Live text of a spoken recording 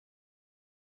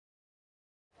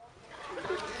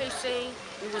say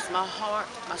he was my heart,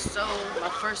 my soul, my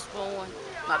firstborn,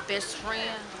 my best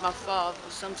friend, my father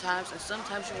sometimes, and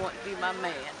sometimes you want to be my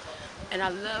man. And I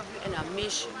love you and I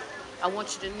miss you. I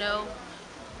want you to know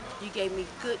you gave me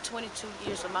good 22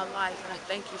 years of my life, and I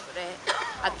thank you for that.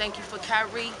 I thank you for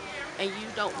Kyrie, and you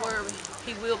don't worry,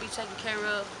 he will be taken care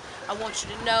of. I want you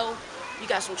to know you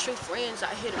got some true friends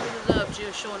out here that really love you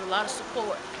and showing a lot of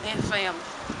support and family.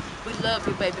 We love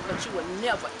you, baby, but you will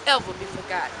never, ever be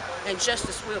forgotten, and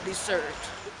justice will be served.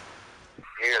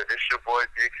 Yeah, this your boy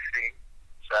Big C.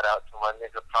 Shout out to my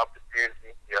nigga Papa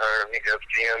Disney. You heard me,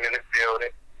 F.G.M in the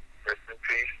building. Rest in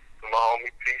peace to my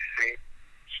homie PC.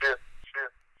 Shit.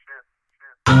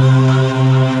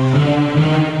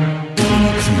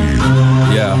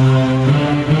 Yeah.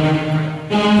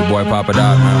 Your boy Papa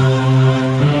Doc,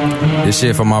 man. This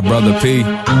shit for my brother P.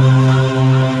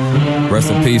 Rest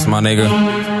in peace, my nigga.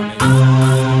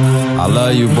 I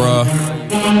love you, bruh.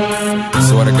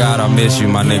 Swear to God, I miss you,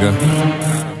 my nigga.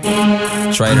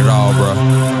 Trade it all, bruh.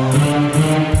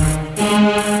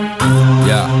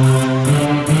 Yeah.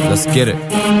 Let's get it.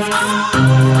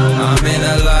 I'm in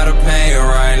a lot of pain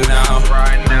right now.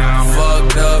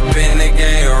 Fucked up in the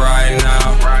game right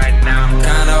now.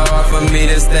 Kinda hard for me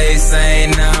to stay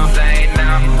sane now,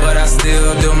 but I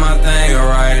still do my thing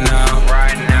right now.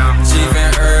 Chief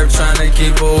and Herb trying to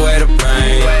keep away the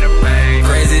pain.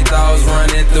 Crazy thoughts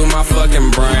running through my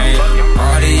fucking brain.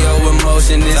 Audio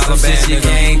emotion is some shit you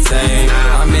can't tame.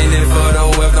 I'm in it for the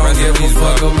wealth, don't give a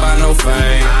fuck about no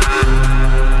fame.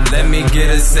 Let me get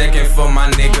a second for my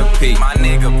nigga P.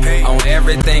 On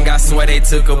everything, I swear they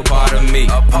took a part of me.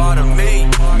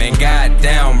 Man,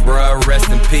 goddamn, bruh, rest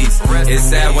in peace. It's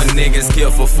sad when niggas kill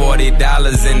for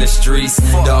 $40 in the streets.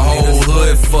 The whole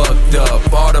hood fucked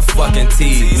up, all the fucking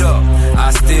T's.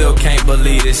 I still can't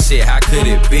believe this shit, how could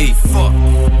it be?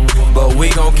 But we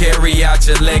gon' carry out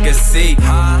your legacy.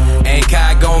 And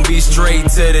Kai gon' be straight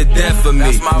to the death for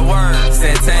me.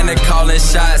 Santana calling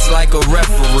shots like a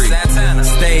referee.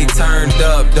 Stay turned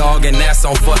up, dog, and that's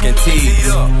on fucking T's.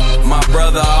 My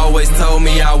brother always told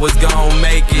me I was gon'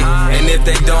 make it, and if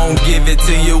they don't give it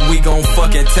to you, we gon'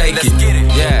 fucking take it.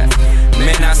 Yeah.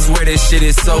 Man, I swear this shit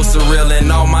is so surreal,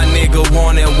 and all my nigga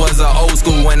wanted was a old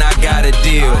school when I got a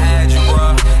deal.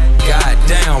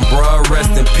 Goddamn, bruh,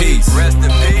 rest in peace.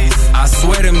 I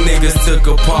swear them niggas took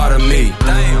a part of me.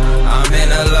 I'm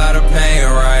in a lot of pain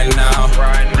right now.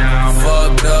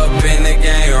 Fucked up in the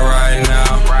game right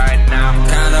now.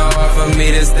 Kinda hard for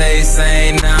me to stay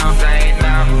sane now,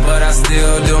 but I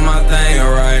still do my thing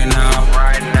right now.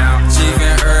 Chief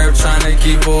and Herb trying to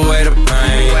keep away the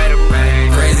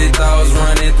pain. Crazy thoughts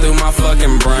running through my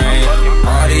fucking brain.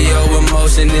 Audio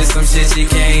emotion is some shit you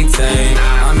can't tame.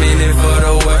 I'm in it for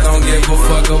the wealth, don't give a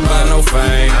fuck about no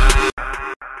fame.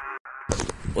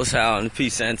 What's happening, P.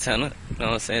 Santana? You know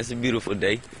what I'm saying? It's a beautiful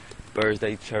day. Birds,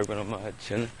 they chirping, I'm out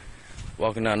chilling.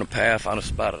 Walking down the path, on the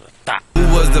spot of the thot. Who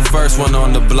was the first one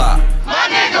on the block? My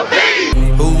nigga P!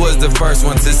 Who was the first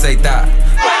one to say thot?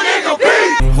 My nigga P!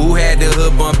 Who had the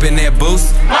hood bump in that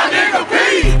boost? My nigga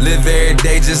P! Live every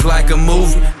day just like a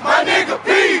movie? My nigga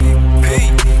P!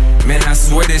 Man, I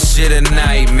swear this shit a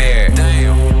nightmare.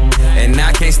 And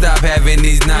I can't stop having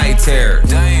these night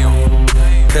terrors.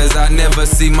 Cause I never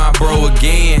see my bro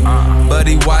again, but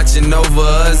he watching over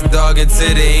us, dog,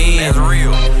 until the end.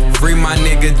 Free my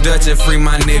nigga Dutch and free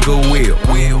my nigga Will.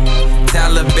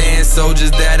 Taliban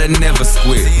soldiers that'll never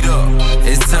squeal.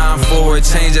 It's time for a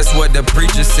change, that's what the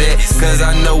preacher said. Cause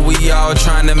I know we all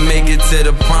trying to make it to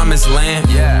the promised land.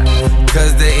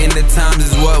 Cause the end of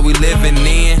times is what we living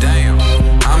in.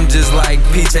 I'm just like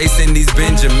P chasing these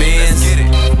Benjamins.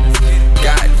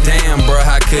 Goddamn, bro,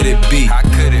 how could it be?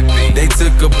 They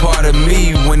took a part of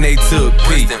me when they took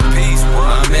P.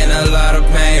 I'm in a lot of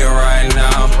pain right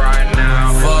now.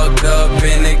 Fucked up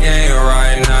in the game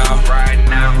right now.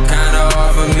 Kinda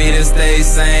hard for me to stay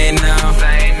sane now,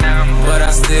 but I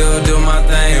still do my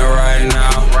thing right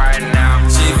now.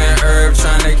 Chief and Herb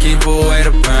trying to keep away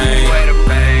the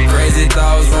pain. Crazy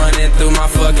thoughts running through my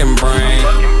fucking brain.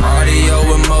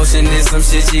 Audio emotion is some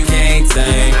shit you can't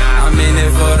tame. I'm in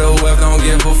it for the wealth, don't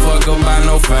give a fuck about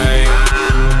no fame.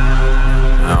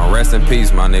 Now rest in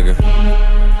peace, my nigga.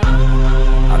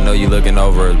 I know you looking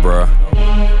over us, bruh.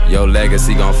 Your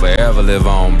legacy gon' forever live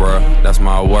on, bruh. That's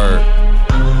my word.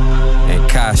 And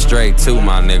Kai straight too,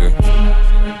 my nigga.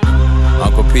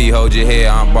 Uncle P, hold your head.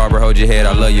 Aunt Barbara, hold your head.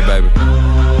 I love you, baby.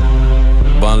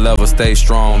 Bun level, stay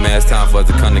strong, man. It's time for us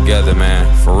to come together, man.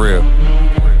 For real.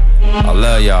 I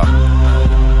love y'all.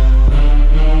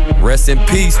 Rest in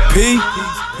peace, P.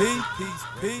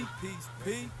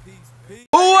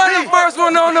 Who was the first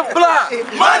one on the block?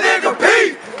 My nigga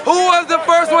P! Who was the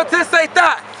first one to say